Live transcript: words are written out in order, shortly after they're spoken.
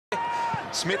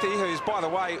Smithy, who's, by the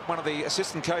way, one of the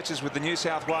assistant coaches with the New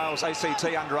South Wales ACT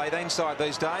under-18 side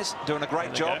these days, doing a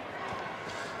great job.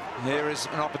 Here is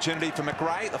an opportunity for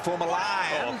McRae, the former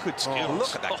Lion. Good skills. Oh,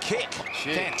 look at the kick.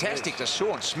 Fantastic to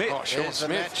Sean Smith. Oh, Sean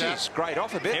Smith. Jeez, great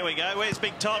off a bit. Here we go. Where's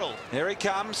Big Toddle? Here he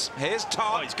comes. Here's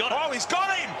Todd. Oh, he's got him. Oh, he's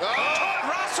got him. Todd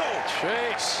Russell.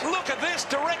 Jeez. Look at this,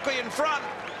 directly in front.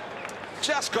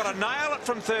 Just got to nail it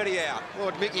from 30 out. What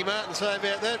would Mickey Martin say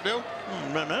about that, Bill?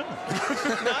 No, no.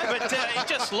 No, but he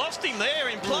just lost him there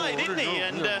in play, didn't he?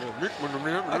 And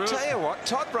I tell you what,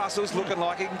 Todd Russell's looking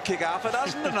like he can kick half a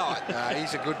dozen tonight.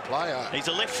 He's a good player. he's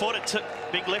a left footer,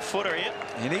 big left footer here.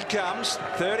 In he comes,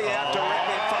 30 out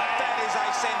directly in front. That is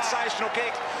a sensational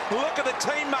kick. Look at the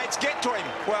teammates get to him.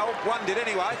 Well, one did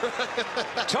anyway.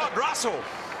 Todd Russell.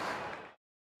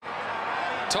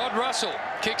 Todd Russell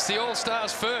kicks the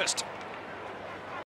All-Stars first.